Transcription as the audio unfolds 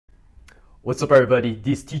What's up everybody,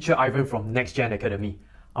 this is Teacher Ivan from NextGen Academy.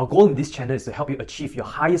 Our goal in this channel is to help you achieve your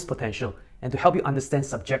highest potential and to help you understand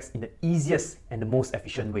subjects in the easiest and the most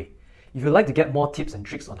efficient way. If you'd like to get more tips and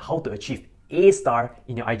tricks on how to achieve A star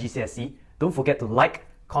in your IGCSE, don't forget to like,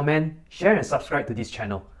 comment, share and subscribe to this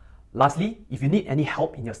channel. Lastly, if you need any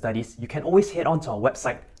help in your studies, you can always head on to our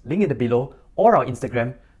website, link in the below, or our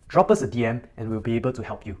Instagram, drop us a DM and we'll be able to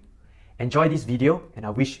help you. Enjoy this video and I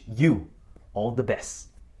wish you all the best.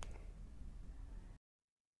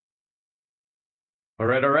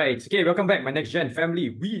 Alright. Okay, welcome back, my NextGen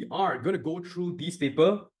family. We are going to go through this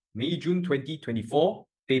paper, May-June 2024,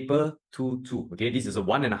 paper 2-2. Okay, this is a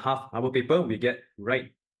 1.5 hour paper. We get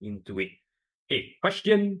right into it. Okay,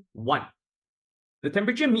 question 1. The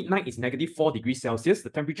temperature midnight is -4 degrees Celsius. The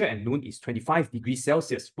temperature at noon is 25 degrees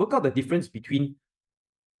Celsius. Work out the difference between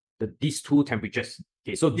these two temperatures.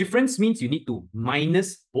 Okay, so difference means you need to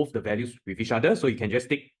minus both the values with each other. So you can just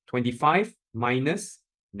take 25 minus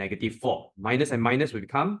 -4. Minus and minus will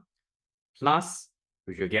become plus,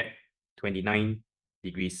 which will get 29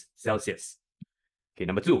 degrees Celsius. Okay,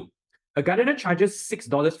 number 2. A gardener charges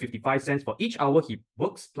 $6.55 for each hour he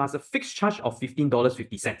works plus a fixed charge of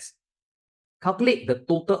 $15.50. Calculate the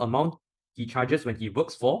total amount he charges when he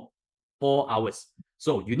works for 4 hours.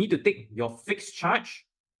 So you need to take your fixed charge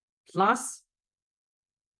plus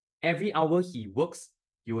every hour he works,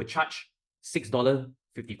 you will charge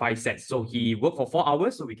 $6.55. So he worked for 4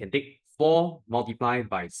 hours, so we can take 4 multiplied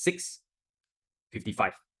by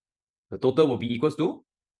 6.55. The total will be equals to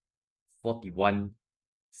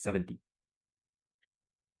 41.70.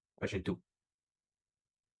 Question 2.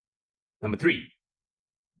 Number 3.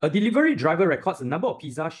 A delivery driver records the number of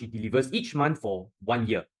pizzas she delivers each month for 1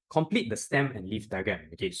 year. Complete the stem and leaf diagram.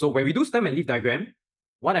 Okay, so when we do stem and leaf diagram,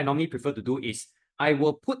 what I normally prefer to do is I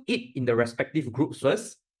will put it in the respective groups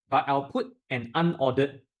first, but I'll put an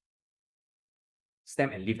unordered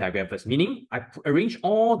stem and leaf diagram first, meaning I arrange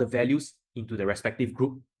all the values into the respective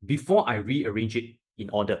group before I rearrange it in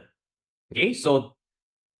order. Okay, so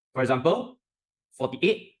for example,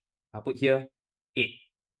 48, I'll put here 8.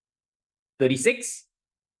 36,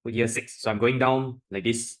 put here 6. So I'm going down like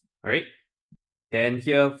this, all right? Then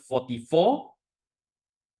here 44,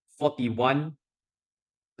 41,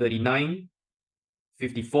 39,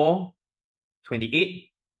 54,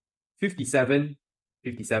 28, 57,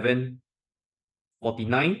 57,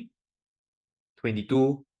 49,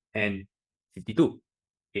 22, and 52.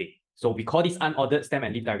 Okay, so we call this unordered stem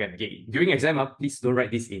and leaf diagram. Okay, during exam, please don't write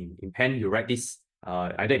this in pen. You write this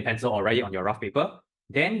either in pencil or write it on your rough paper.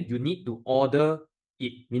 Then you need to order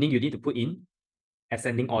it, meaning you need to put in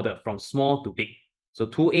ascending order from small to big. So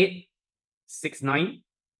 2, 8, 6, 9,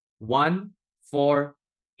 1, 4,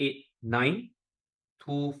 8, 9,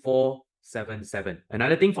 2, 4, 7, 7.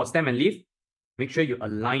 Another thing for stem and leaf, make sure you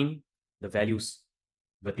align the values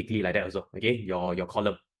vertically like that also, okay? Your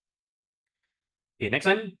column. Okay, next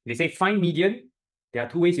one, they say find median. There are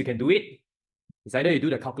 2 ways you can do it. It's either you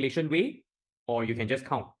do the calculation way or you can just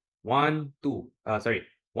count. 1, 2,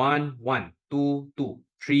 1, 1, 2, 2,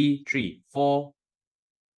 3, 3, 4.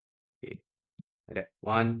 Okay, like that.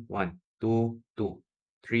 1, 1, 2, 2,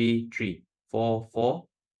 3, 3, 4, 4,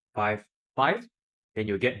 5, 5. Then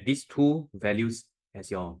you get these 2 values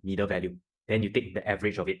as your middle value. Then you take the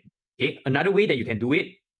average of it. Okay, another way that you can do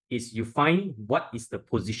it is you find what is the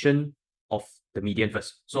position of the median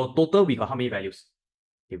first. So total, we got how many values?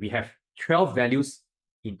 Okay, we have 12 values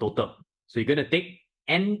in total. So you're going to take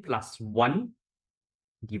n plus 1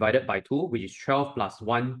 divided by 2, which is 12 plus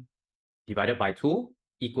 1 divided by 2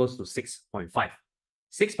 equals to 6.5.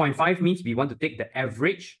 6.5 means we want to take the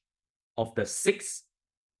average of the 6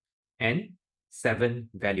 and 7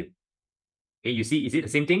 value. Okay, you see, is it the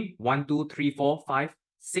same thing? 1, 2, 3, 4, 5,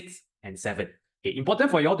 6, and 7. Okay, important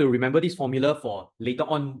for you all to remember this formula for later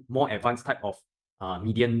on more advanced type of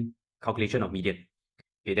median calculation of median.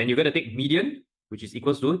 Okay, then you're going to take median, which is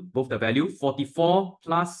equals to both the value 44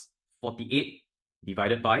 plus 48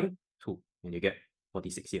 divided by 2, and you get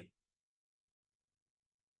 46 here.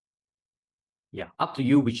 Yeah, up to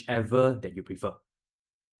you, whichever that you prefer.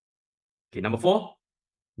 Okay, number 4.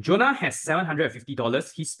 Jonah has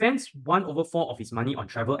 $750. He spends 1/4 of his money on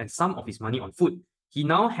travel and some of his money on food. He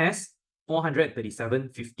now has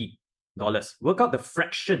 $437.50. Work out the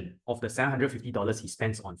fraction of the $750 he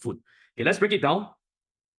spends on food. Okay, let's break it down.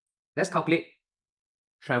 Let's calculate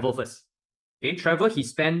travel first. Okay, travel, he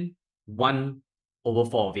spent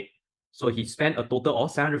 1/4 of it. So he spent a total of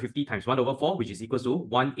 750 times 1/4, which is equals to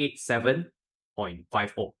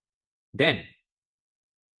 187.50. Then,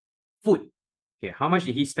 food. Okay, how much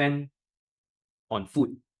did he spend on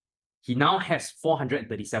food? He now has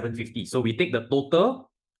 437.50. So we take the total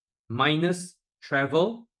minus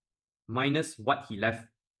travel minus what he left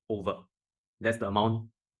over. That's the amount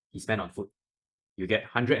he spent on food. You get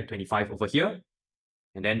 125 over here.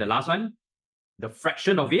 And then the last one, the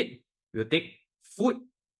fraction of it, we'll take food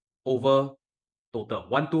over total.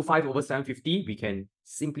 125 over 750, we can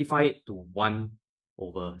simplify it to 1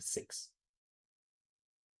 over 6.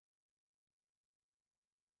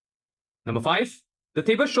 Number 5, the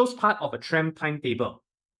table shows part of a tram timetable.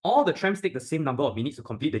 All the trams take the same number of minutes to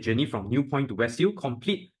complete the journey from New Point to Westhill.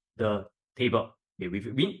 Complete the table. Okay, we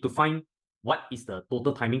need to find what is the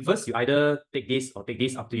total timing first. You either take this or take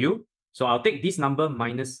this, up to you. So I'll take this number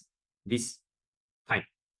minus this time.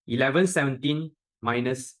 11:17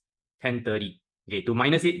 minus 10:30. Okay, to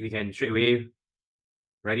minus it, we can straight away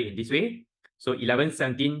write it in this way. So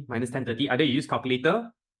 11:17 minus 10:30, either you use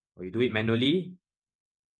calculator or you do it manually.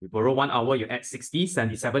 You borrow 1 hour, you add 60,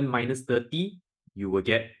 77 minus 30, you will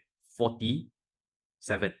get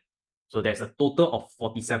 47. So there's a total of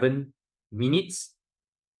 47 minutes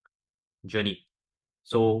journey.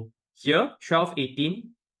 So here,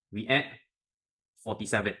 12:18, we add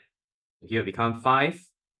 47. Here become 5,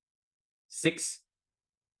 6,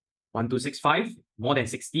 1, 2, 6, 5, more than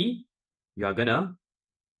 60. You are gonna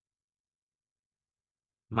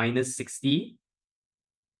minus 60,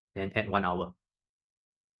 then add 1 hour.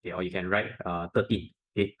 Okay, or you can write 13,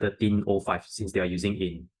 okay, 13:05, since they are using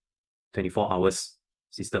in 24 hours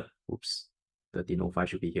system. Oops, 13:05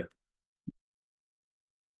 should be here.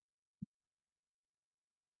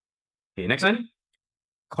 Okay, next one.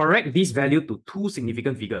 Correct this value to two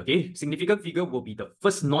significant figure. Okay, significant figure will be the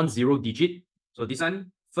first non-zero digit. So this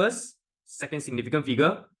one, first, second significant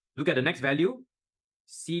figure. Look at the next value.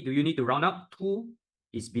 See, do you need to round up? 2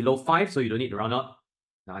 is below 5, so you don't need to round up.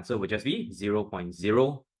 The answer will just be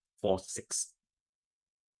 0.046.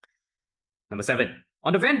 Number 7.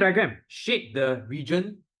 On the Venn diagram, shape the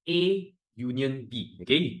region A union B.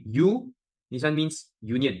 Okay, U, this one means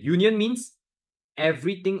union. Union means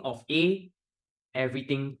everything of A,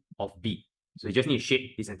 everything of B. So you just need to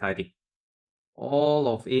shape this entire thing. All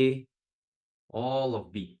of A, all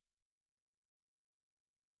of B.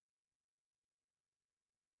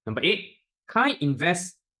 Number 8, Kai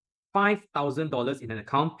invests $5,000 in an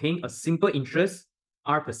account paying a simple interest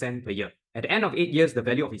R% per year. At the end of 8 years, the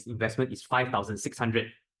value of his investment is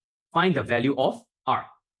 5,600. Find the value of R.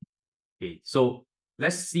 Okay, so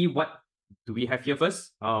let's see what do we have here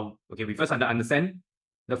first. Okay, we first understand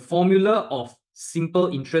the formula of simple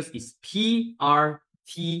interest is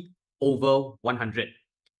PRT over 100.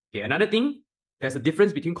 Okay, another thing, there's a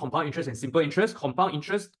difference between compound interest and simple interest. Compound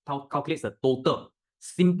interest calculates the total.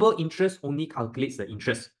 Simple interest only calculates the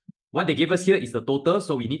interest. What they gave us here is the total,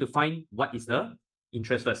 so we need to find what is the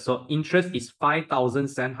interest first. So interest is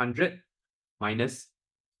 5,700 minus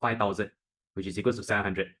 5,000, which is equal to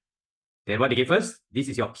 700. Then what they gave us, this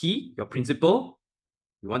is your P, your principal.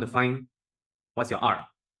 We want to find what's your R,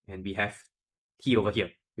 and we have T over here.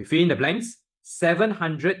 We fill in the blanks.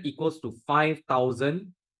 700 equals to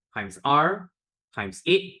 5,000 times R times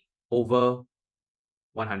 8 over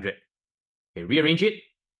 100. Okay, rearrange it.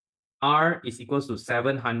 R is equals to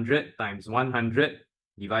 700 times 100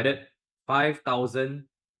 divided 5,000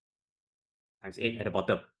 times 8 at the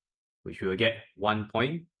bottom, which we will get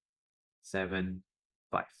 1.75.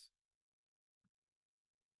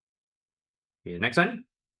 Okay, the next one,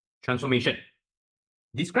 transformation.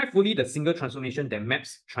 Describe fully the single transformation that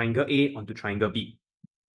maps triangle A onto triangle B.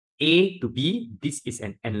 A to B, this is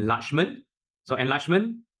an enlargement. So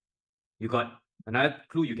enlargement, you got another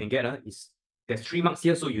clue you can get is there's 3 marks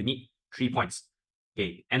here, so you need 3 points.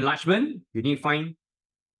 Okay, enlargement, you need to find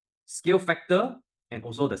scale factor and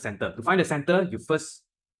also the center. To find the center, you first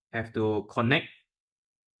have to connect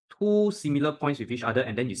 2 similar points with each other,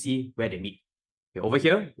 and then you see where they meet. Okay, over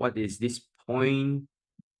here, what is this point?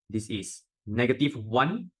 This is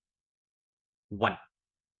 -1, 1.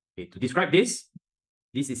 Okay, to describe this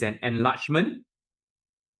is an enlargement.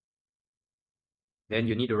 Then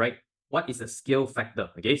you need to write what is the scale factor.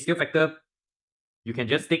 Okay, scale factor, you can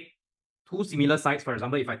just take 2 similar sides. For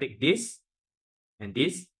example, if I take this and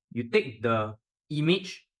this, you take the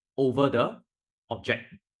image over the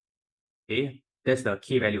object. Okay, that's the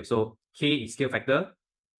K value. So K is scale factor,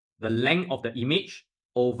 the length of the image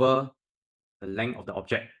over the length of the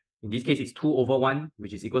object. In this case, it's 2 over 1,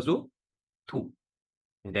 which is equal to 2.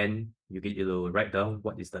 And then you get to write down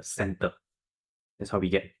what is the center. That's how we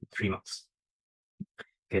get 3 marks.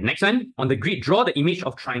 Okay, next one. On the grid, draw the image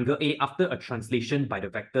of triangle A after a translation by the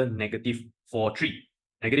vector -4, 3.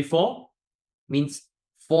 -4 means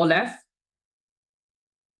 4 left,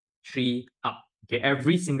 3 up. Okay,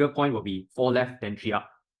 every single point will be 4 left, then 3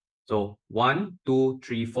 up. So 1, 2,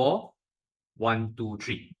 3, 4, 1, 2,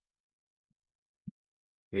 3.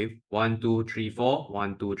 Okay, 1, 2, 3, 4,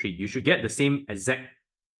 1, 2, 3. You should get the same exact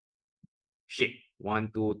shape.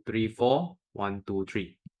 1, 2, 3, 4, 1, 2,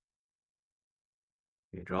 3.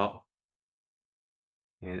 Okay, drop.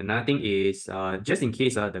 And another thing is, just in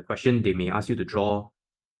case the question, they may ask you to draw,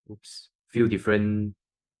 few different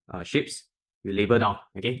shapes. You label down,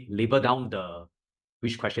 okay? Label down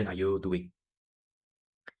which question are you doing.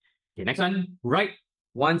 Okay, next one, write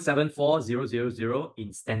 174000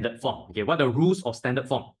 in standard form. Okay, what are the rules of standard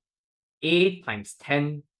form? A times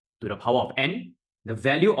 10 to the power of n. The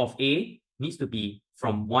value of A needs to be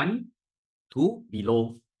from 1 to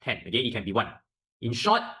below 10. Okay, it can be 1. In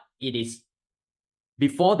short, it is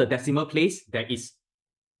before the decimal place, there is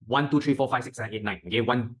 1, 2, 3, 4, 5, 6, 7, 8, 9. Okay,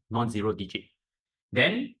 one non-zero digit.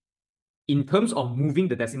 Then, in terms of moving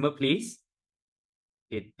the decimal place,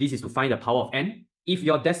 this is to find the power of n. If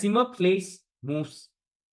your decimal place moves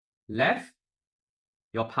left,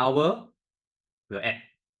 your power will add.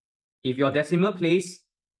 If your decimal place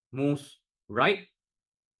moves right,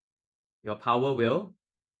 your power will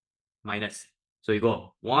minus. So you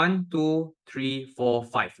go 1, 2, 3, 4,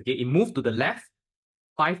 5. Okay, it moved to the left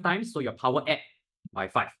 5 times, so your power add by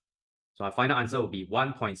 5. So our final answer will be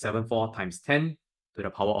 1.74 times 10 to the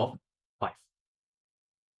power of 5.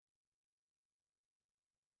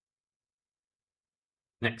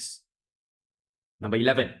 Next. Number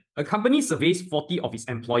 11. A company surveys 40 of its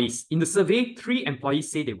employees. In the survey, 3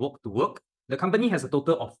 employees say they walk to work. The company has a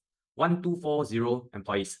total of 1240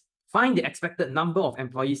 employees. Find the expected number of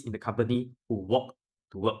employees in the company who walk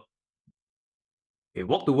to work. Okay,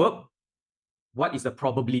 walk to work. What is the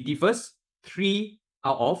probability first? 3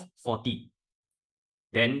 out of 40.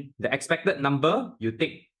 Then the expected number, you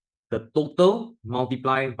take the total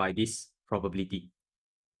multiplied by this probability.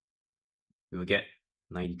 You will get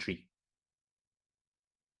 93.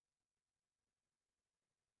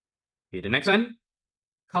 Okay, the next one,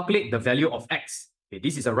 calculate the value of x. Okay,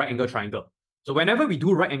 this is a right angle triangle. So whenever we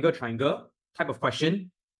do right angle triangle type of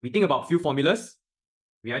question, we think about few formulas.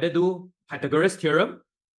 We either do Pythagoras theorem,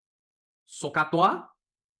 SOHCAHTOA,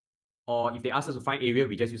 or if they ask us to find area,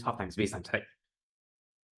 we just use half times base times height.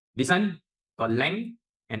 This one got length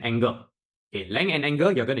and angle. Okay, length and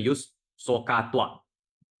angle, you're going to use SOHCAHTOA.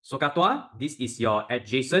 SOHCAHTOA, this is your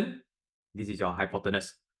adjacent, this is your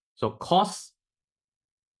hypotenuse. So cos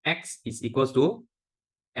x is equals to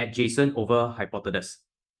adjacent over hypotenuse,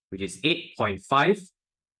 which is 8.5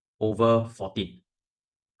 over 14.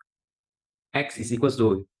 X is equals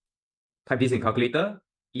to, type this in calculator,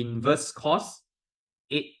 inverse cos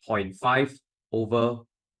 8.5 over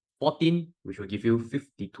 14, which will give you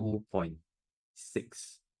 52.6.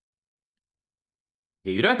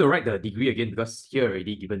 Okay, you don't have to write the degree again because here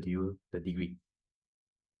already given to you the degree.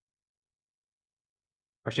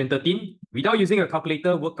 Question 13. Without using a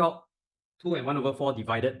calculator, work out 2 and 1 over 4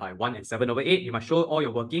 divided by 1 and 7 over 8. You must show all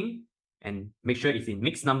your working and make sure it's in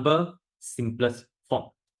mixed number, simplest form.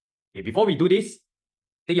 Okay, before we do this,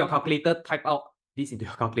 take your calculator, type out this into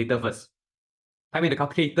your calculator first. Type in the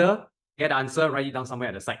calculator, get the answer, write it down somewhere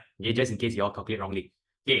at the side. Okay, just in case you all calculate wrongly.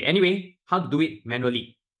 Okay, anyway, how to do it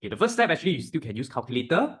manually? Okay, the first step actually you still can use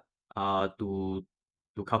calculator to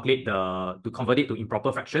calculate to convert it to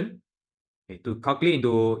improper fraction. Okay, to calculate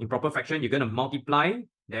into improper fraction, you're going to multiply,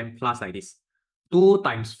 then plus like this. 2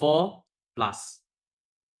 times 4 plus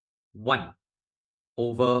 1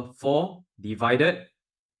 over 4 divided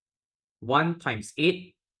 1 times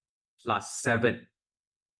 8 plus 7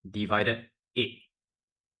 divided 8.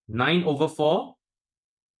 9 over 4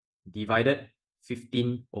 divided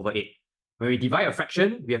 15 over 8. When we divide a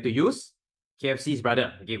fraction, we have to use KFC's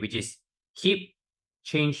brother, okay, which is keep,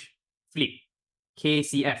 change, flip.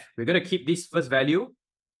 KCF. We're going to keep this first value.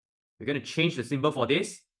 We're going to change the symbol for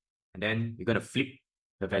this, and then we're going to flip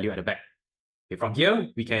the value at the back. Okay, from here,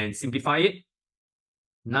 we can simplify it.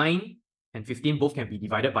 9 and 15 both can be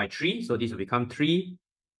divided by 3. So this will become 3.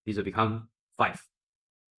 This will become 5.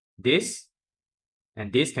 This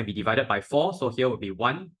and this can be divided by 4. So here will be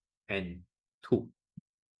 1 and 2.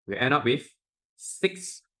 We end up with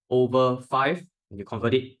 6 over 5. And you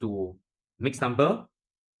convert it to mixed number,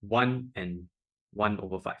 1 and 1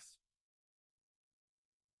 over 5.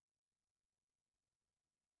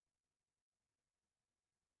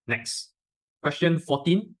 Next, question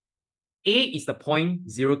 14. A is the point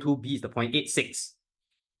 02, B is the point 86.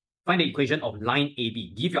 Find the equation of line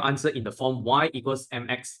AB. Give your answer in the form y equals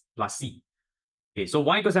mx plus c. Okay, so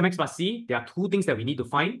y equals mx plus c, there are 2 things that we need to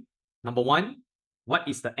find. Number 1, what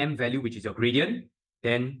is the m value, which is your gradient?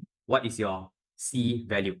 Then what is your c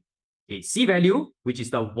value? Okay, c value, which is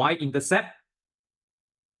the y-intercept,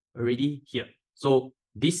 already here. So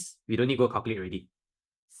this, we don't need to go calculate already.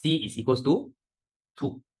 C is equals to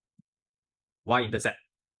 2. Y-intercept.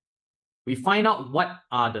 We find out what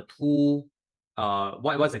are the two,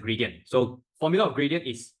 what's the gradient. So formula of gradient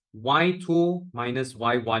is y2 minus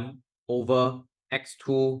y1 over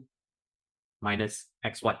x2 minus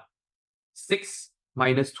x1. 6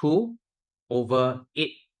 minus 2 over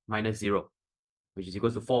 8 minus 0, which is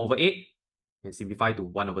equals to 4 over 8, and simplify to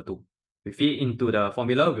 1 over 2. We feed into the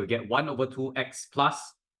formula, we'll get 1 over 2x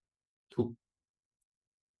plus 2.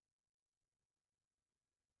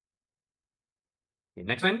 Okay,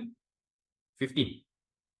 next one, 15.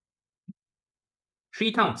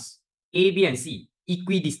 3 towns, A, B, and C,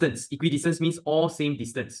 equidistance. Equidistance means all same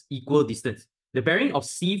distance, equal distance. The bearing of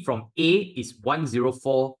C from A is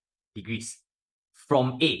 104 degrees.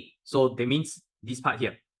 From A. So that means this part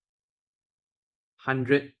here,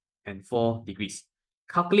 104 degrees.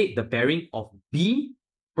 Calculate the bearing of B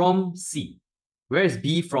from C. Where is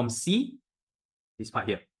B from C? This part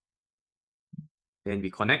here. Then we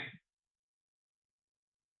connect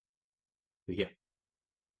to here.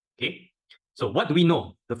 Okay. So what do we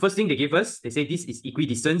know? The first thing they gave us, they say this is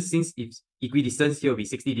equidistance. Since it's equidistance, here will be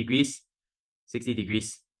 60 degrees, 60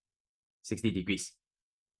 degrees, 60 degrees.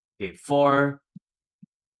 Okay, for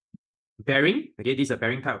bearing, okay, this is a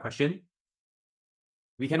bearing type of question.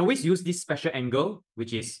 We can always use this special angle,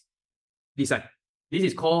 which is this one. This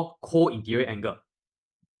is called co-interior angle.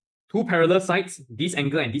 Two parallel sides, this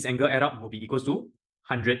angle and this angle add up will be equals to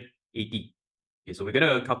 180. Okay, so we're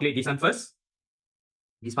going to calculate this one first.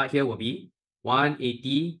 This part here will be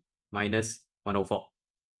 180 minus 104,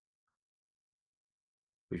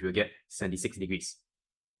 which will get 76 degrees.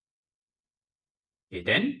 Okay,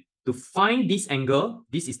 then to find this angle,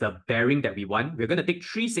 this is the bearing that we want. We're going to take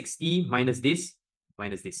 360 minus this,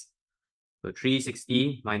 minus this. So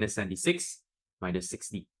 360 minus 76 minus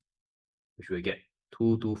 60, which will get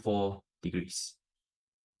 224 degrees.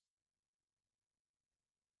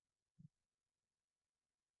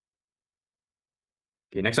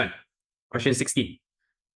 Okay, next one. Question 16.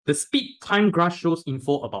 The speed time graph shows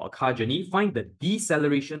info about a car journey. Find the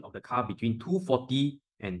deceleration of the car between 240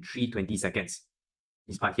 and 320 seconds.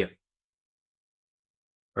 This part here.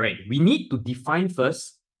 All right, we need to define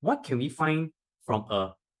first, what can we find from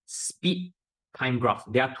a speed time graph?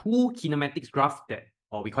 There are two kinematics graph that,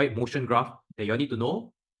 or we call it motion graph, that you all need to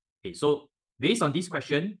know. Okay, so based on this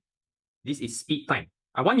question, this is speed time.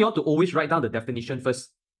 I want you all to always write down the definition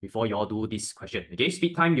first before you all do this question. Okay,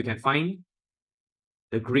 speed time, you can find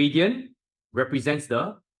the gradient represents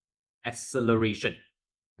the acceleration.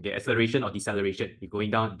 Okay, acceleration or deceleration. You're going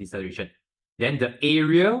down, deceleration. Then the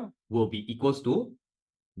area will be equals to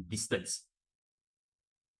distance.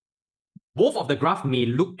 Both of the graph may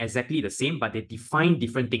look exactly the same, but they define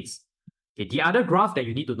different things. Okay, the other graph that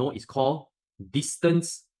you need to know is called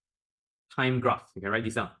distance time graph. You can write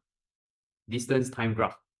this down. Distance time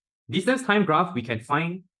graph. Distance time graph, we can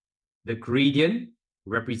find the gradient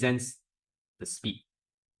represents the speed.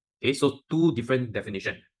 Okay, so two different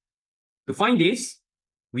definitions. To find this,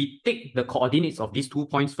 we take the coordinates of these 2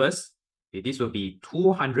 points first. Okay, this will be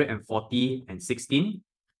 240 and 16.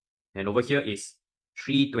 And over here is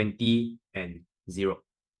 320 and 0.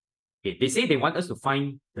 Okay, they say they want us to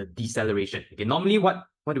find the deceleration. Okay, normally what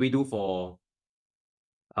do we do for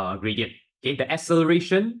gradient? Okay, the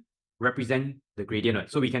acceleration represent the gradient, right?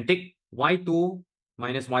 So we can take y2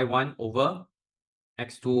 minus y1 over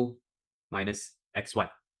x2 minus x1.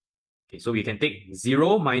 Okay, so we can take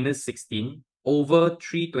 0 minus 16 over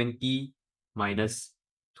 320 minus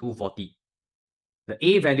 240. The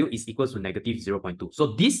A value is equals to negative 0.2.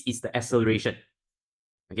 So this is the acceleration.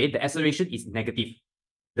 Okay, the acceleration is negative.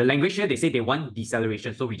 The language here, they say they want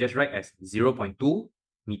deceleration. So we just write as 0.2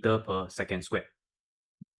 meter per second squared.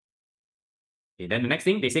 Okay, then the next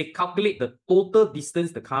thing, they say calculate the total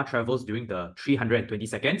distance the car travels during the 320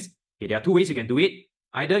 seconds. Okay, there are two ways you can do it.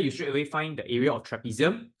 Either you straight away find the area of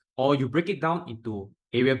trapezium, or you break it down into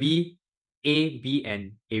area B, A, B,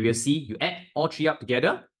 and area C. You add all three up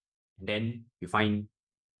together, and then you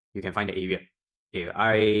can find the area. Okay,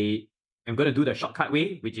 I am going to do the shortcut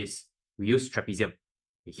way, which is we use trapezium.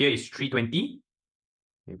 Okay, here is 320.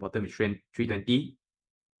 Okay, bottom is 320.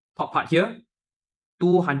 Top part here,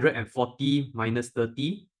 240 minus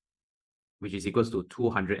 30, which is equals to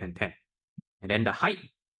 210. And then the height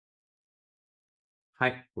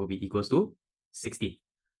will be equals to 16.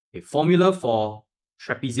 Okay, formula for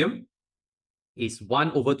trapezium is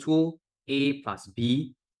 1 over 2 A plus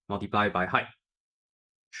B multiplied by height.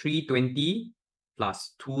 320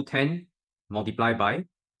 plus 210 multiplied by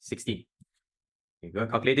 16. Okay, we're going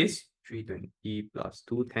to calculate this. 320 plus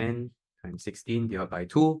 210 times 16 divided by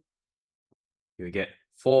 2. you will get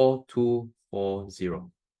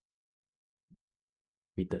 4240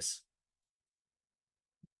 meters.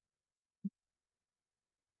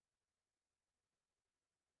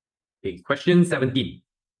 Okay, question 17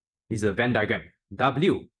 is a Venn diagram.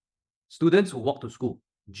 W, students who walk to school.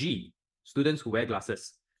 G, students who wear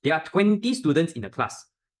glasses. There are 20 students in the class.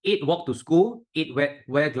 8 walk to school, 8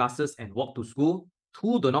 wear glasses and walk to school.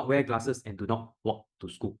 2 do not wear glasses and do not walk to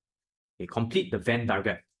school. Okay, complete the Venn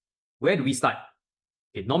diagram. Where do we start?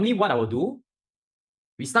 Okay, normally what I will do,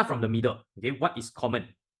 we start from the middle. Okay, what is common?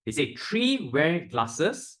 They say 3 wear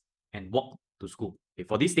glasses and walk to school. Okay,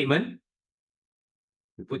 for this statement,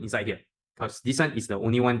 we put inside here because this one is the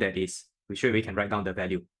only one that is, we sure we can write down the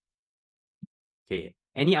value. Okay,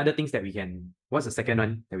 any other things that we can, what's the second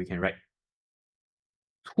one that we can write?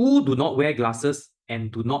 2 do not wear glasses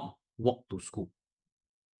and do not walk to school.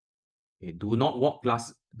 Okay, do not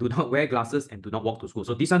wear glasses and do not walk to school.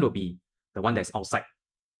 So this one will be the one that's outside.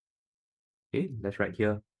 Okay, let's write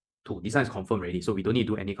here 2. This one is confirmed already, so we don't need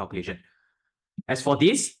to do any calculation. As for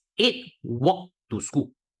this, 8 walk to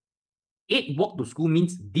school. 8 walk to school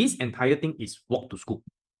means this entire thing is walk to school.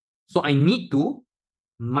 So I need to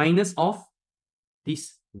minus off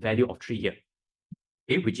this value of 3 here,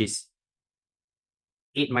 okay, which is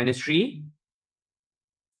 8 minus 3,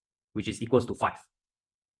 which is equals to 5.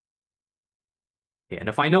 Okay, and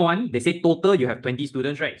the final one, they say total you have 20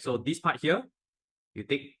 students, right? So this part here, you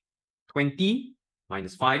take 20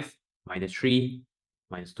 minus 5 minus 3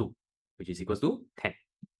 minus 2, which is equals to 10.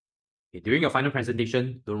 Okay, during your final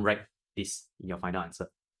presentation, don't write this in your final answer.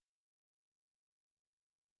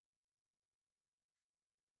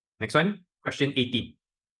 Next one, question 18.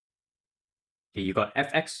 Okay, you got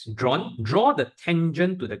fx drawn. Draw the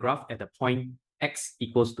tangent to the graph at the point x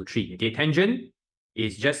equals to 3. Okay, tangent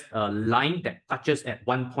is just a line that touches at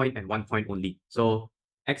 1 point and 1 point only. So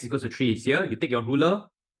x equals to 3 is here. You take your ruler,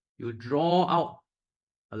 you draw out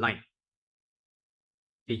a line.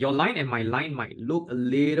 Okay, your line and my line might look a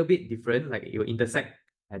little bit different, like it will intersect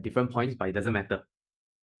at different points, but it doesn't matter.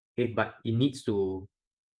 Okay, but it needs to,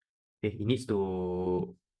 okay, it needs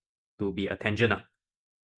to be a tangent.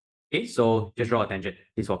 Okay, so just draw a tangent.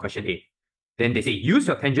 This is for question A. Then they say, use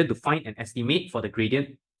your tangent to find an estimate for the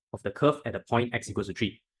gradient of the curve at the point x equals to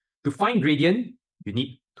 3. To find gradient, you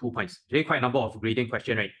need 2 points. There's quite a number of gradient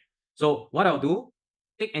question, right? So what I'll do,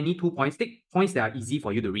 take any 2 points, take points that are easy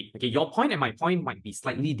for you to read. Okay, your point and my point might be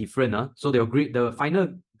slightly different. So the final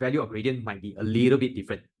value of gradient might be a little bit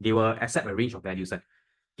different. They will accept a range of values.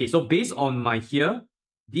 Okay, so based on my here,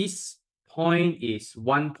 this point is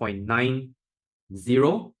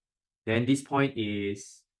 1.90. Then this point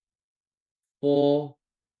is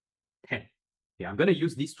 410. Okay, I'm going to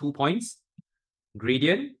use these 2 points.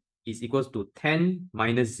 Gradient is equals to 10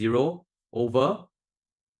 minus 0 over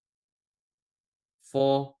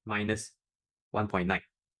 4 minus 1.9.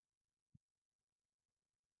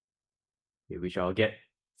 Okay, which I'll get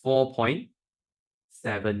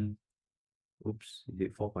 4.7. Oops, is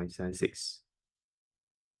it 4.76?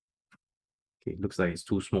 Okay, looks like it's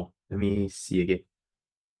too small. Let me see again.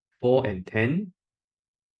 4 and 10,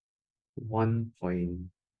 1.9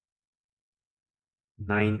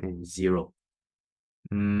 and 0.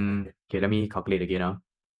 Okay, let me calculate again.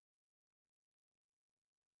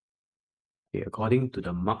 Okay, according to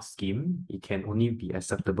the mark scheme, it can only be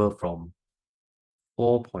acceptable from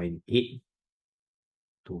 4.8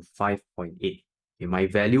 to 5.8. Okay, my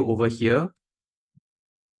value over here,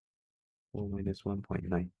 4 minus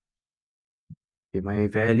 1.9. Okay, my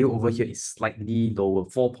value over here is slightly lower,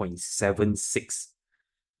 4.76.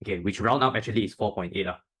 Okay, which round up actually is 4.8.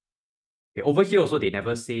 Okay, over here also they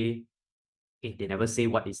never say,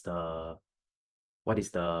 what is the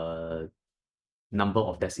number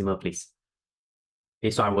of decimal place.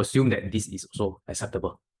 Okay, so I will assume that this is also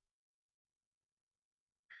acceptable.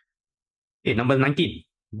 Okay, number 19.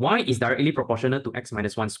 Y is directly proportional to x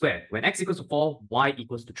minus 1 squared. When x equals to 4, y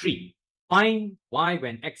equals to 3. Find y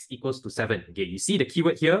when x equals to 7. Okay, you see the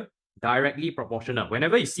keyword here, directly proportional.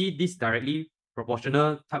 Whenever you see this directly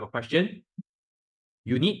proportional type of question,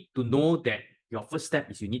 you need to know that your first step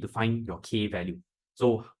is you need to find your k value.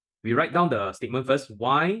 So we write down the statement first.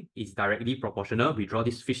 Y is directly proportional. We draw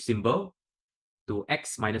this fish symbol to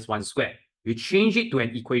x minus 1 squared. You change it to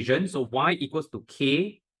an equation. So y equals to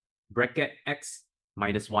k bracket x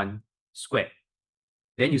minus 1 squared.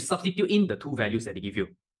 Then you substitute in the 2 values that they give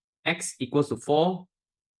you. X equals to 4,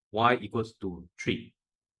 y equals to 3.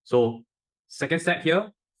 So second step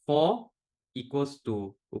here, 4 equals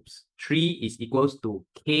to, 3 is equals to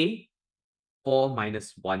k 4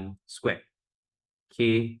 minus 1 squared.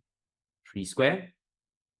 K 3 squared.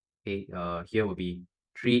 Okay, here will be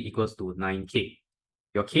 3 equals to 9k.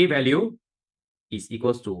 Your k value is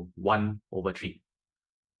equals to 1 over 3.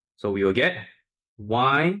 So we will get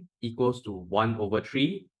y equals to 1 over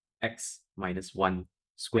 3 x minus 1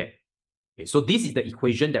 squared. Okay, so this is the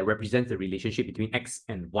equation that represents the relationship between x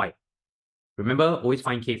and y. Remember, always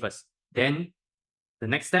find k first. Then the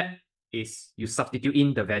next step is you substitute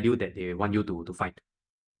in the value that they want you to find.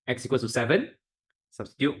 X equals to 7.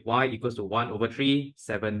 Substitute y equals to 1 over 3,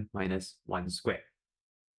 7 minus 1 squared.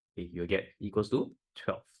 Okay, you'll get equals to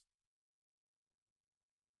 12.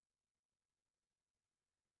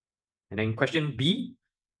 And then question B,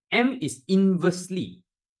 m is inversely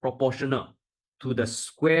proportional to the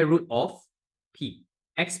square root of p.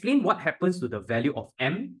 Explain what happens to the value of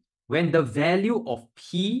m when the value of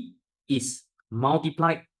p is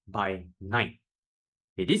multiplied by 9.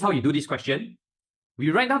 Okay, this is how you do this question.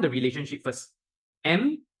 We write down the relationship first.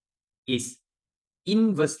 M is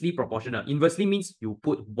inversely proportional. Inversely means you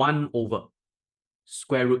put 1 over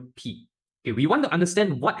square root p. Okay, we want to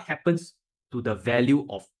understand what happens to the value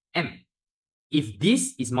of m if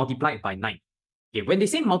this is multiplied by 9. Okay, when they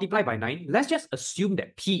say multiply by 9, let's just assume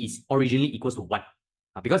that p is originally equals to 1.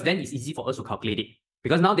 Because then it's easy for us to calculate it.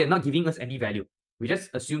 Because now they're not giving us any value. We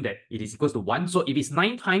just assume that it is equals to 1. So if it's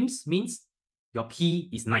 9 times, means your p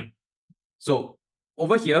is 9. So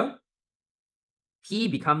over here, p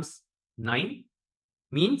becomes 9,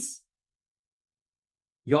 means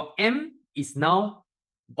your m is now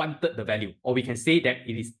 1/3 the value, or we can say that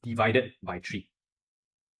it is divided by 3.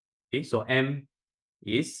 Okay, so m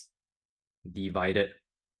is divided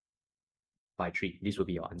by 3. This will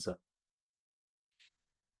be your answer.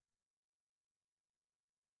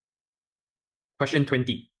 Question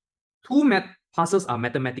 20. Two passes are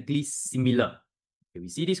mathematically similar. Okay, we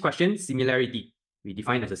see this question, similarity. We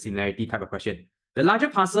define as a similarity type of question. The larger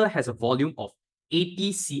passer has a volume of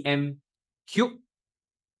 80 cm cubed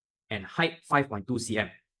and height 5.2 cm.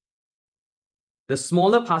 The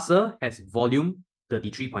smaller passer has volume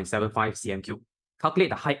 33.75 cm cubed. Calculate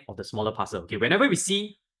the height of the smaller passer. Okay, whenever we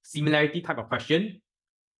see similarity type of question,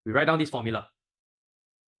 we write down this formula.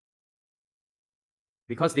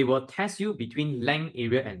 Because they will test you between length,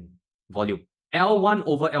 area, and volume. L1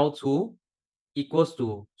 over L2 equals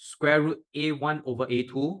to square root A1 over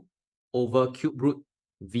A2 over cube root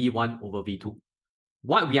V1 over V2.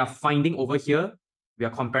 What we are finding over here, we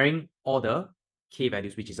are comparing all the k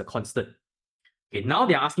values, which is a constant. Okay, now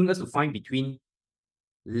they are asking us to find between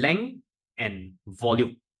length and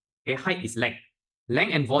volume. Okay, height is length.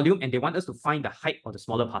 Length and volume, and they want us to find the height of the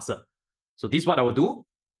smaller passer. So this is what I will do.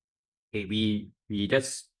 Okay, we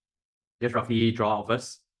just roughly draw out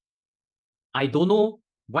first. I don't know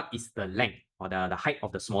what is the length or the height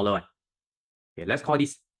of the smaller one. Okay, let's call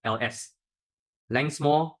this LS. Length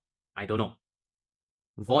small, I don't know.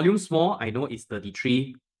 Volume small, I know it's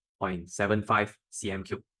 33.75 cm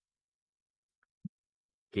cubed.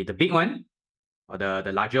 Okay, the big one, or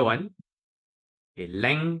the larger one, okay,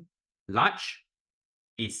 length large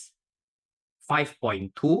is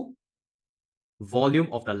 5.2.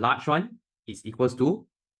 Volume of the large one is equals to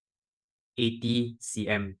 80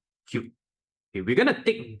 cm cubed. Okay, we're gonna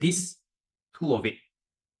take this two of it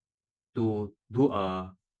to do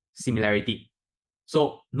a similarity.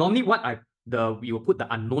 So normally we will put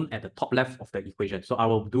the unknown at the top left of the equation. So I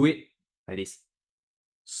will do it like this.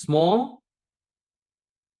 Small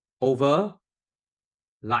over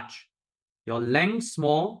large. Your length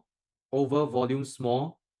small over volume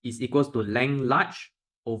small is equals to length large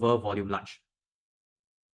over volume large.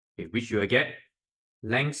 Okay, which you will get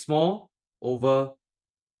length small over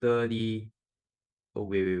 30. Oh,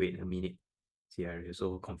 wait a minute. See, I'm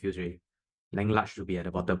so confused already. Length large should be at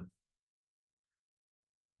the bottom.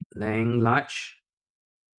 Length large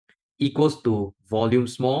equals to volume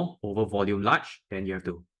small over volume large. Then you have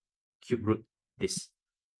to cube root this.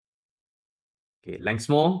 Okay, length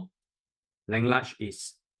small, length large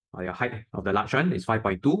is your height of the large one is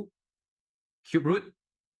 5.2. Cube root,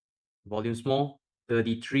 volume small,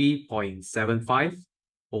 33.75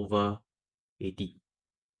 over 80.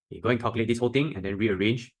 Okay, go and calculate this whole thing and then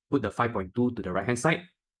rearrange. Put the 5.2 to the right hand side.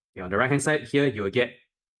 Okay, on the right hand side here, you will get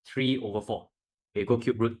 3 over 4. Okay, go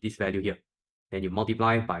cube root this value here. Then you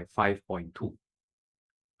multiply by 5.2,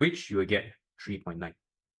 which you will get 3.9.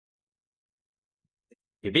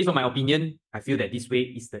 Okay, based on my opinion, I feel that this way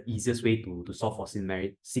is the easiest way to solve for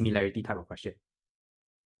similarity type of question.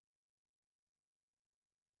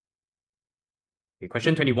 Okay,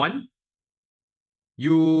 question 21.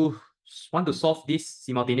 You want to solve this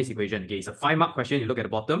simultaneous equation. Okay, it's a 5-mark question. You look at the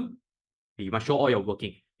bottom. Okay, you must show all your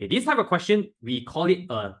working. Okay, this type of question, we call it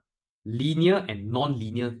a linear and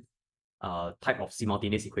non-linear type of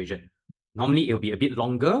simultaneous equation. Normally, it will be a bit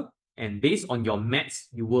longer. And based on your maths,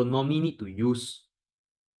 you will normally need to use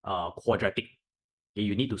quadratic. Okay,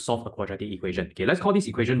 you need to solve a quadratic equation. Okay, let's call this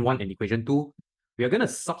equation 1 and equation 2. We are going to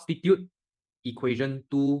substitute equation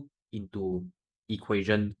 2 into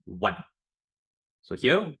equation 1. So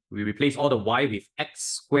here, we replace all the y with x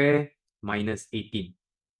squared minus 18.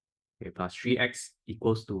 Okay, plus 3x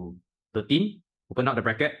equals to 13. Open up the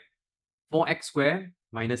bracket. 4x squared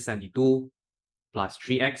minus 72 plus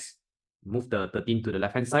 3x. Move the 13 to the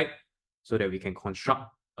left-hand side so that we can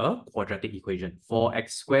construct a quadratic equation.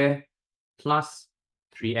 4x squared plus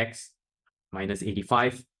 3x minus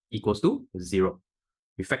 85 equals to 0.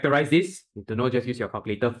 We factorize this. If you know, just use your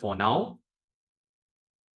calculator for now.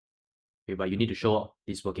 Okay, but you need to show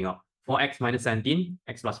this working out. 4x minus 17,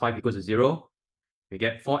 x plus 5 equals to 0. We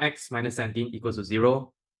get 4x minus 17 equals to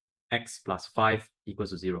 0. X plus 5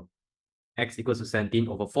 equals to 0. X equals to 17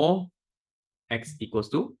 over 4. X equals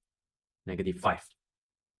to negative 5.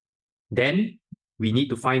 Then we need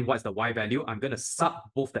to find what's the y value. I'm going to sub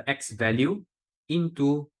both the x value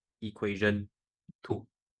into equation 2.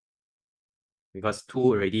 Because 2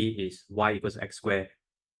 already is y equals x squared.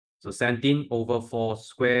 So 17 over 4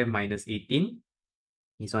 square minus 18.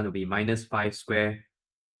 This one will be minus 5 square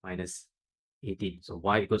minus 18. So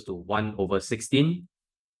y equals to 1 over 16.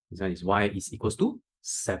 This one is y is equals to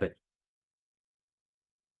 7.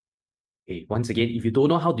 Okay, once again, if you don't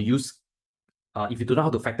know how to use, if you don't know how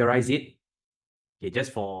to factorize it, okay,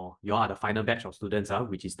 just for you are the final batch of students,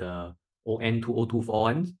 which is the ON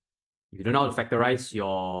 20241. If you don't know how to factorize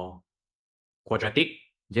your quadratic,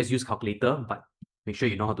 just use calculator, but make sure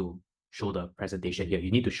you know how to show the presentation here.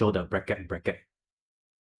 You need to show the bracket.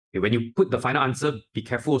 Okay, when you put the final answer, be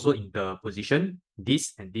careful also in the position.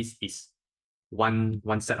 This and this is one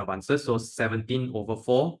set of answers. So 17 over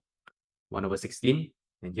 4, 1 over 16,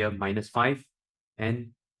 and here minus 5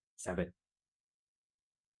 and 7.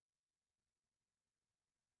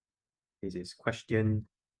 This is question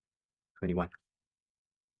 21.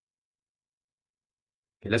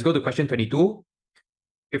 Okay, let's go to question 22.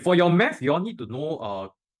 Okay, for your math, you all need to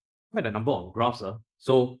know quite a number of graphs.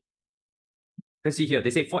 So let's see here.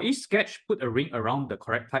 They say for each sketch, put a ring around the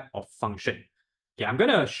correct type of function. Okay, I'm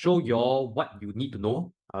gonna show you all what you need to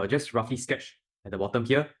know. Just roughly sketch at the bottom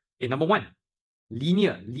here. Okay, number 1,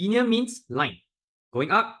 linear. Linear means line.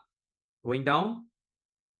 Going up, going down,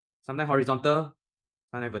 sometimes horizontal,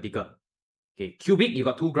 sometimes vertical. Okay, cubic, you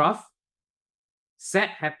got 2 graphs. Sad,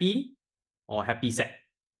 happy, or happy, sad.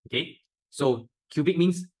 Okay, so cubic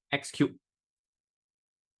means x cubed.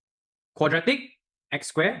 Quadratic, x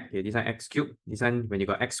squared. Okay, this one x cubed. This one, when you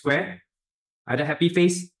got x squared, either happy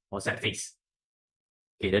face or sad face.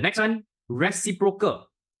 Okay, the next one, reciprocal.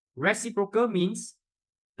 Reciprocal means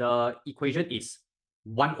the equation is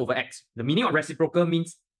 1 over x. The meaning of reciprocal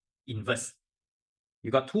means inverse.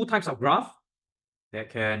 You got 2 types of graph that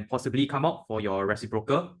can possibly come out for your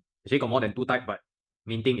reciprocal. Actually, got more than 2 types, but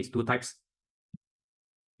main thing is 2 types.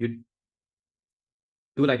 You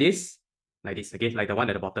do like this, okay, like the one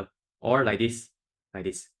at the bottom, or like this, like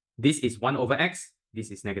this. This is 1 over x, this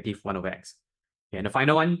is negative 1 over x. Okay, and the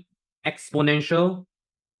final one, exponential.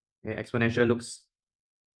 Okay, exponential looks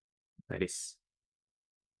like this.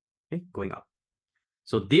 Okay, going up.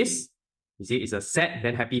 So this, you see, is a sad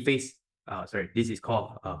then happy face. Sorry, this is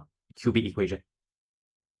called a cubic equation.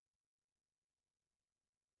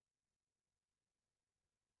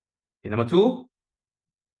 Okay, number 2,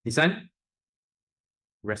 this one,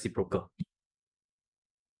 reciprocal.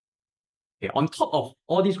 Okay, on top of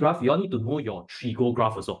all these graphs, you all need to know your trigo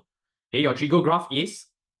graph also. Okay, your trigo graph is,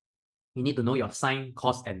 you need to know your sine,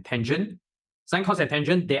 cos, and tangent. Sine, cos, and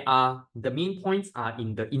tangent, the main points are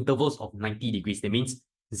in the intervals of 90 degrees. That means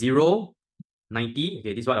 0, 90.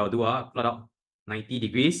 Okay, this is what I'll do. Plot out 90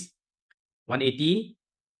 degrees, 180,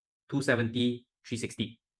 270,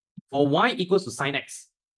 360. For y equals to sine x,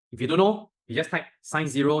 if you don't know, you just type sine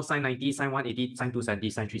 0, sine 90, sine 180, sine 270,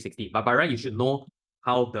 sine 360. But by right, you should know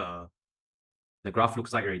how the graph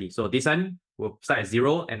looks like already. So this one will start at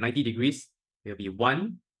 0 and 90 degrees. It will be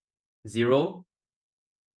 1, 0,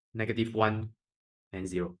 negative 1, and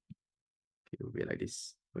 0. It will be like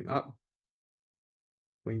this. Going up,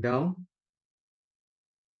 going down,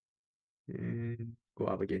 and go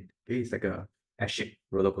up again. Okay, it's like a S-shaped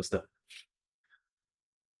roller coaster.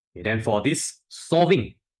 Okay, then for this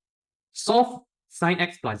solve sine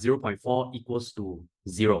x plus 0.4 equals to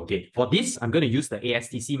 0. Okay, for this, I'm going to use the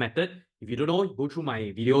ASTC method. If you don't know, go through my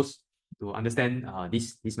videos to understand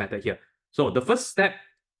this method here. So the first step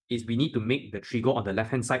is we need to make the trigo on the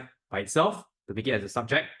left-hand side by itself to make it as a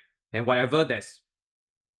subject. And whatever there's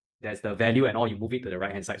the value and all, you move it to the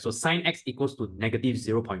right-hand side. So sine x equals to negative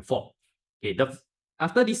 0.4. Okay,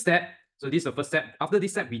 after this step, so this is the first step. After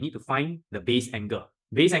this step, we need to find the base angle.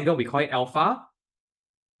 Base angle, we call it alpha.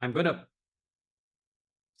 I'm going to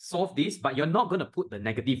solve this, but you're not going to put the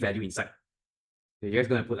negative value inside. So you're just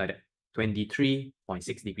going to put like that,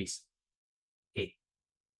 23.6 degrees. Okay.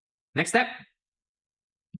 Next step.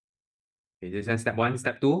 Okay, this is step 1.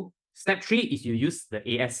 Step 2. Step 3 is you use the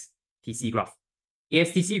ASTC graph.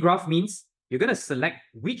 ASTC graph means you're going to select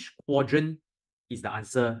which quadrant is the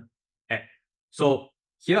answer at. So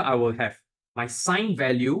here I will have my sign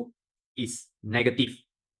value is negative.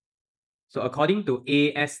 So according to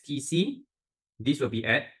ASTC, this will be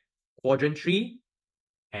at quadrant 3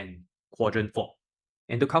 and quadrant 4.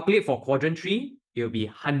 And to calculate for quadrant 3, it will be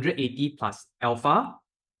 180 plus alpha.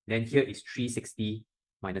 Then here is 360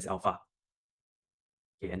 minus alpha.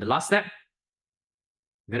 Okay, and the last step,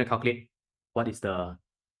 we're going to calculate what is the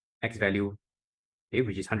x value, okay,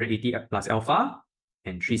 which is 180 plus alpha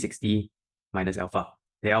and 360 minus alpha.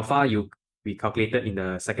 The alpha we calculated in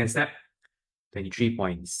the second step,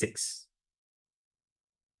 23.6.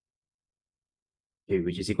 Okay,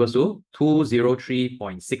 which is equals to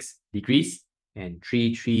 203.6 degrees and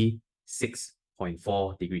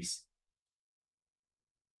 336.4 degrees.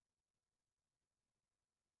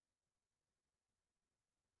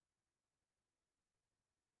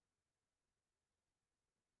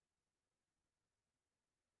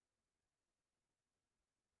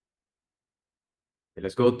 Okay,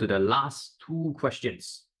 let's go to the last 2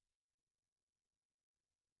 questions.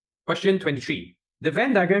 Question 23. The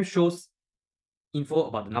Venn diagram shows info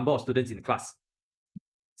about the number of students in the class.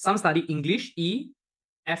 Some study English E,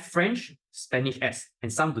 F French, Spanish S,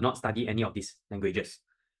 and some do not study any of these languages.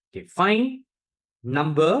 Okay, find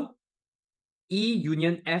number E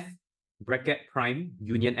union F bracket prime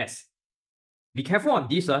union S. Be careful on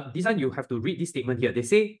this. This one you have to read this statement here. They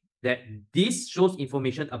say that this shows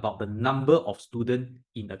information about the number of students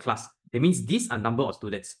in the class. That means these are number of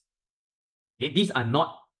students. Okay, these are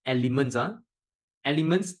not elements.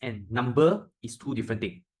 Elements and number is 2 different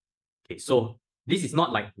things. Okay, so this is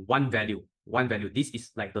not like one value. This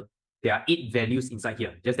is like there are 8 values inside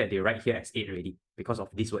here, just that they write here as 8 already because of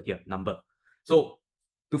this word here, number. So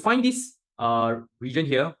to find this region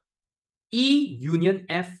here, E union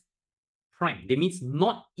F prime, that means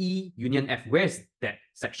not E union F. Where's that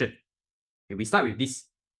section? Okay, we start with this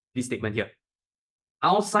statement here.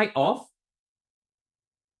 Outside of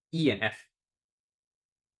E and F.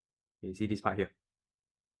 Okay, you see this part here.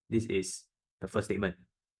 This is the first statement.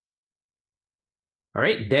 All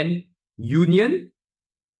right, then union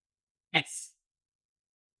S.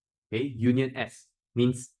 Okay, union S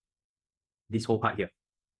means this whole part here.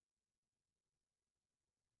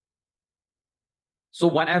 So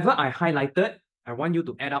whatever I highlighted, I want you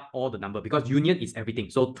to add up all the number because union is everything.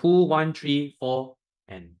 So 2, 1, 3, 4,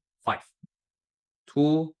 and 5.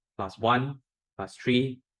 2 plus 1 plus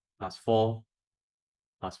 3 plus 4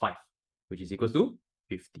 plus 5, which is equals to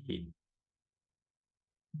 15.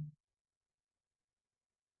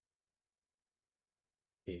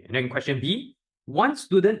 Okay, and then question B, 1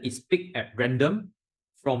 student is picked at random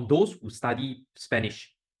from those who study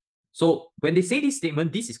Spanish. So when they say this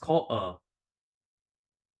statement, this is called a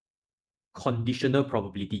conditional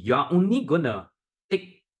probability. You are only gonna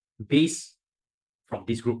take base from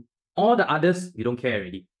this group. All the others, you don't care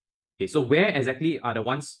already. Okay, so where exactly are the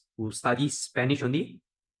ones who study Spanish only?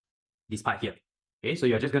 This part here. Okay, so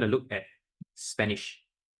you're just gonna look at Spanish.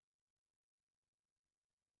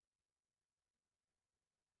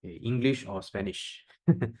 Okay, English or Spanish.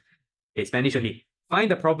 Okay, Spanish only. Find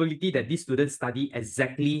the probability that these students study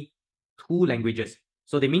exactly 2 languages.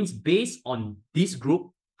 So that means based on this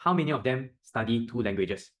group, how many of them study 2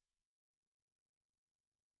 languages?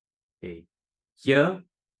 Okay, here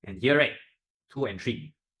and here, right? 2 and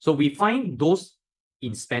 3. So we find those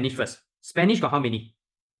in Spanish first. Spanish got how many?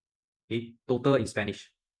 Okay, total in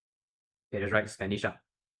Spanish. Okay, that's right, Spanish.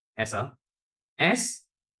 S. S,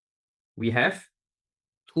 we have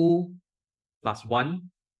 2 plus 1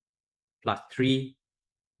 plus 3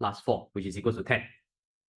 plus 4, which is equal to 10.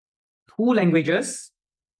 2 languages.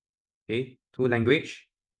 Okay, 2 language.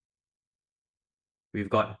 We've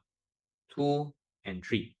got 2 and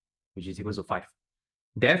 3, which is equal to 5.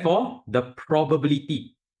 Therefore, the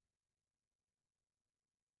probability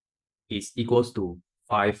is equals to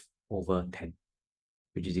 5 over 10,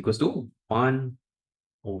 which is equals to 1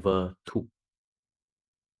 over 2.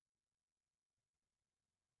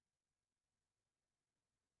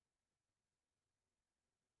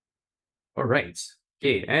 All right.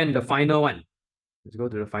 Okay, and the final one. Let's go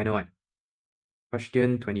to the final one.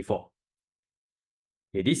 Question 24.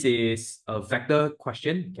 Okay, this is a vector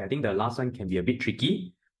question. Okay, I think the last one can be a bit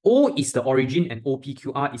tricky. O is the origin and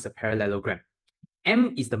OPQR is a parallelogram.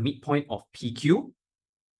 M is the midpoint of PQ,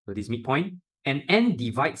 so this midpoint, and N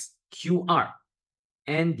divides QR.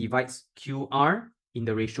 N divides QR in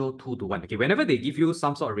the ratio 2 to 1. Okay, whenever they give you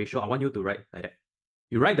some sort of ratio, I want you to write like that.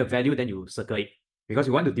 You write the value, then you circle it, because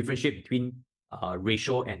you want to differentiate between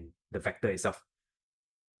ratio and the vector itself.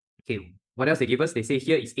 Okay, what else they give us? They say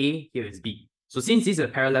here is A, here is B. So since this is a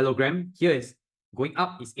parallelogram, here is going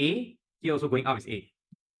up is A, here also going up is A.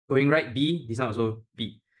 Going right, B, this one also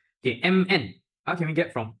B. Okay, MN. How can we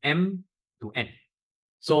get from M to N?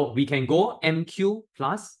 So we can go MQ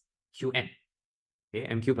plus QN. Okay,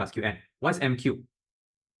 MQ plus QN. What's MQ?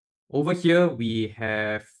 Over here, we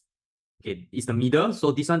have, okay, it's the middle,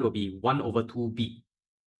 so this one will be 1 over 2B.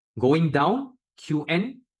 Going down,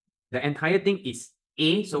 QN, the entire thing is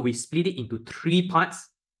A, so we split it into 3 parts.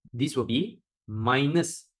 This will be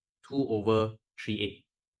minus 2 over 3A.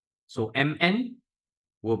 So MN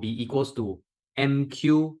will be equals to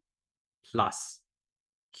MQ plus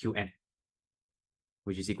QN,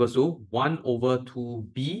 which is equals to 1 over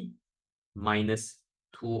 2B minus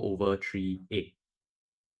 2 over 3A.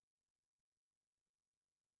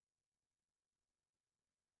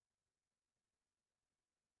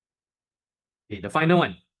 Okay, the final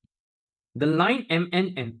one. The line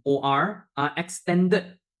MN and OR are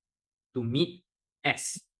extended to meet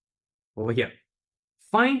S. Over here.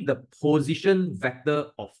 Find the position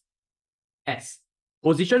vector of S.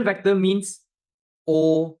 Position vector means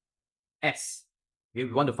OS. Okay,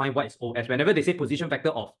 we want to find what is OS. Whenever they say position vector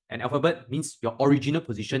of an alphabet, means your original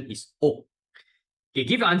position is O. Okay,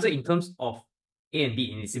 give your answer in terms of A and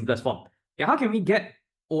B in its simplest form. Okay, how can we get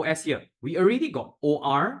OS here? We already got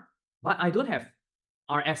OR, but I don't have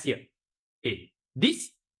RS here. Okay, this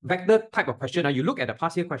vector type of question, you look at the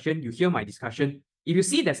past year question, you hear my discussion. If you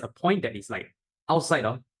see there's a point that is like outside,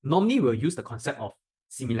 normally we'll use the concept of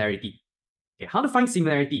similarity. Okay, how to find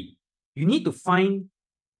similarity? You need to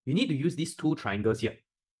use these 2 triangles here.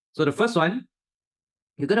 So the first one,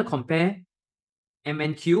 you're going to compare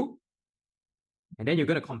MNQ, and then you're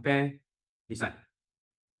going to compare this one,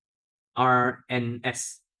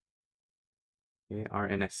 RNS. Okay,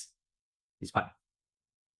 RNS, this part.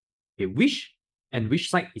 Okay, which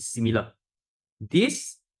side is similar?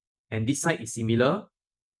 This and this side is similar,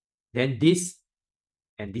 then this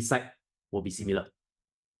and this side will be similar.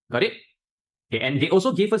 Got it? Okay, and they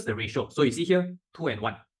also gave us the ratio. So you see here, 2 and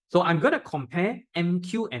 1. So I'm going to compare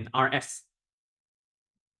MQ and RS.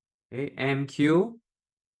 Okay, MQ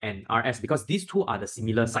and RS, because these 2 are the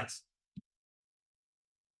similar sides.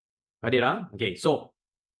 Got it? Okay, so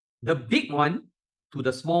the big one to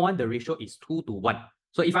the small one, the ratio is 2 to 1.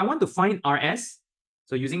 So if I want to find RS,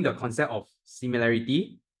 so using the concept of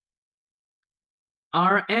similarity,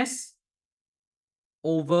 RS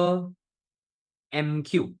over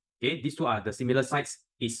MQ, okay, these 2 are the similar sides,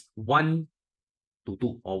 is 1 to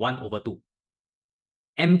 2 or 1 over 2.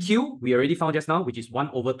 MQ, we already found just now, which is 1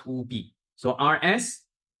 over 2B. So RS,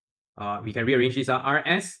 we can rearrange this.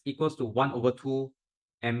 RS equals to 1 over 2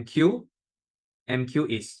 MQ. MQ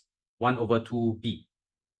is 1 over 2B.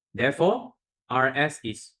 Therefore, RS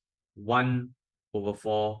is 1 over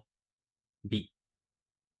 4B.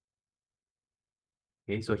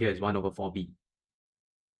 Okay, so here is 1 over 4B.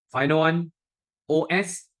 Final one,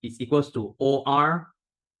 OS is equals to OR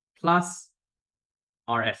plus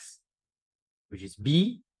RS, which is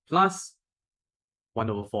B plus 1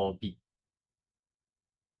 over 4B.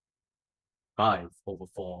 5 over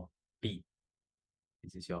 4B.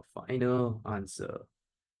 This is your final answer.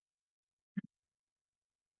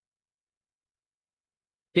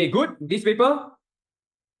 Okay, good. This paper.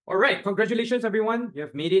 All right, congratulations, everyone. You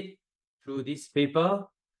have made it through this paper.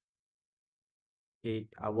 Okay,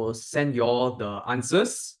 I will send you all the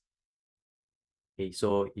answers. Okay,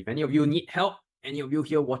 so if any of you need help, any of you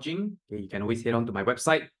here watching, okay, you can always head on to my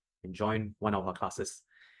website and join one of our classes.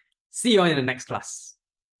 See you all in the next class.